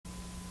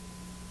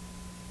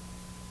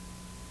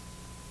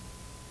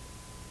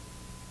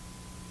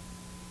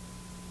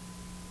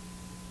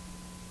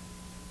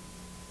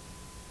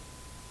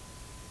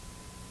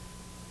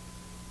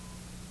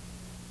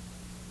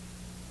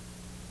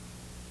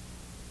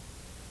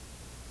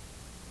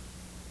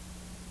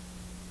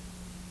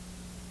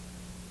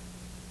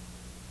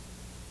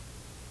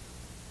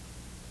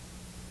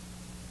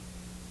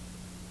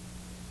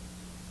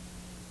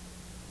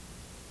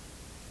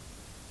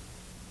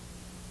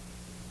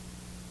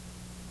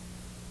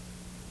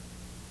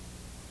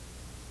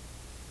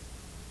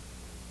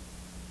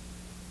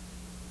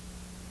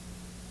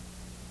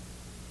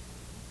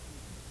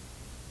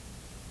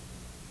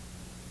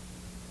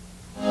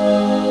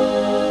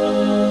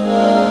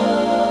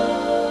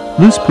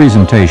This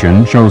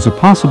presentation shows a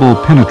possible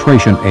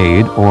penetration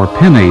aid or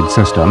PEN-AID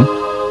system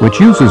which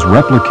uses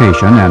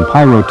replication and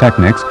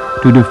pyrotechnics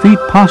to defeat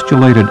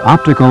postulated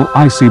optical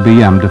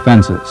ICBM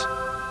defenses.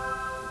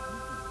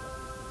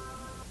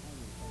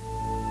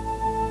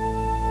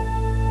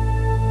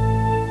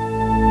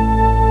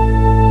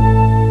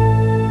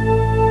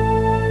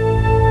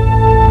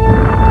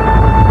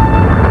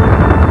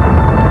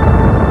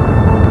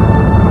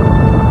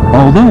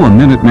 Although a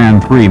Minuteman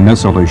III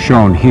missile is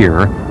shown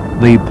here,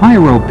 the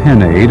Pyro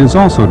PEN-AID is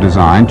also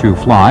designed to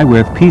fly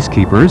with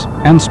peacekeepers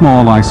and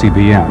small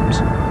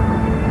ICBMs.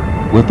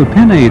 With the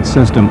PEN-AID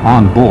system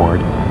on board,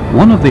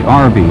 one of the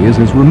RVs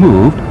is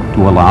removed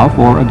to allow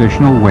for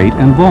additional weight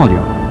and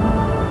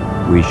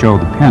volume. We show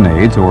the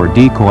PEN-AIDs or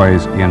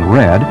decoys in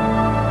red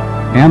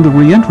and the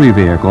reentry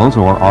vehicles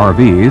or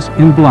RVs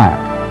in black.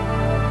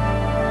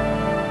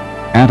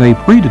 At a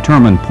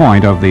predetermined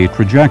point of the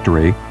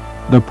trajectory,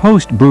 the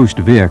post-boost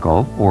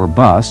vehicle or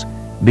bus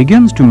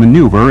begins to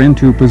maneuver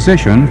into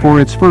position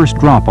for its first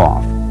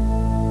drop-off.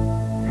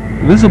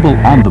 Visible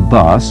on the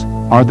bus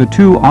are the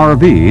two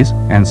RVs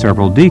and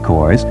several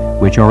decoys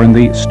which are in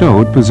the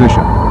stowed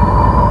position.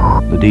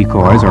 The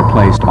decoys are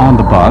placed on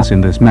the bus in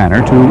this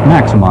manner to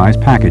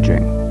maximize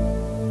packaging.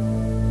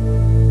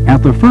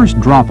 At the first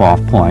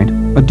drop-off point,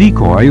 a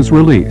decoy is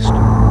released.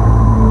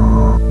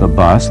 The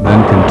bus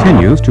then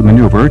continues to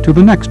maneuver to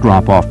the next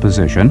drop-off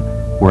position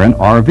where an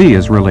RV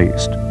is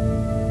released.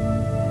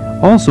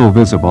 Also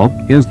visible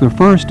is the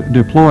first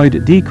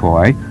deployed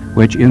decoy,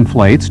 which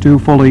inflates to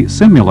fully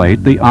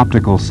simulate the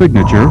optical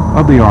signature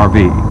of the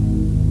RV.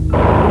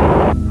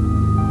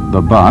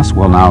 The bus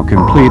will now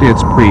complete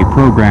its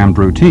pre-programmed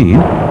routine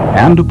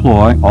and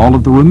deploy all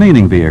of the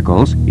remaining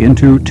vehicles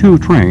into two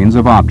trains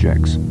of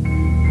objects.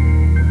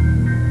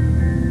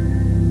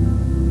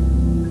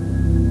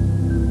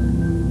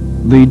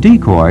 The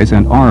decoys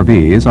and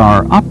RVs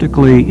are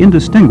optically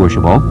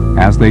indistinguishable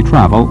as they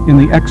travel in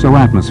the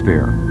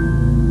exo-atmosphere.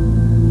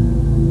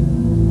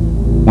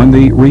 When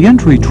the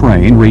reentry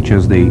train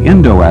reaches the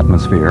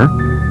endo-atmosphere,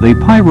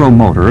 the pyro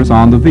motors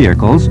on the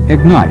vehicles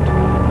ignite.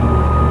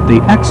 The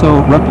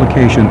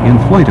exo-replication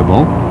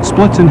inflatable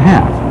splits in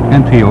half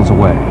and peels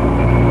away.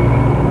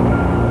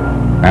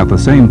 At the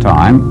same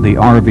time, the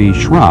RV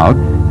shroud,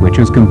 which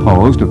is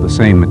composed of the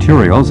same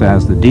materials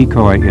as the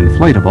decoy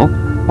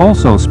inflatable,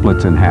 also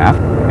splits in half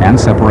and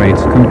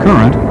separates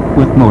concurrent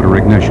with motor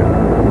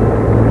ignition.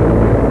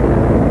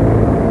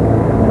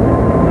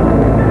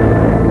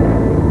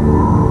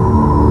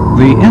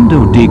 The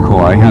endo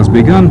decoy has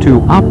begun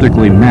to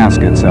optically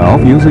mask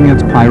itself using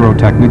its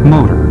pyrotechnic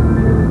motor.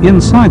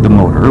 Inside the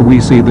motor, we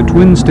see the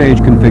twin-stage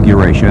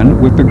configuration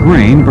with the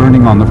grain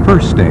burning on the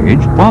first stage,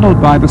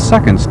 followed by the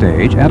second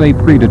stage at a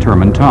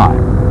predetermined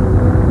time.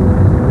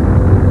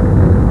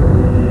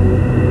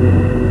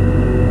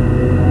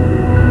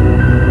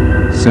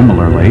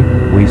 Similarly,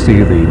 we see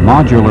the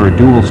modular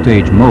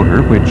dual-stage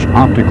motor which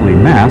optically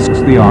masks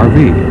the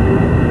RV.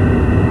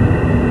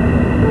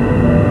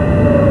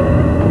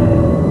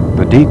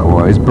 The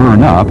decoys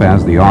burn up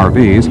as the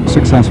RVs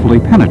successfully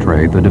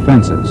penetrate the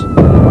defenses.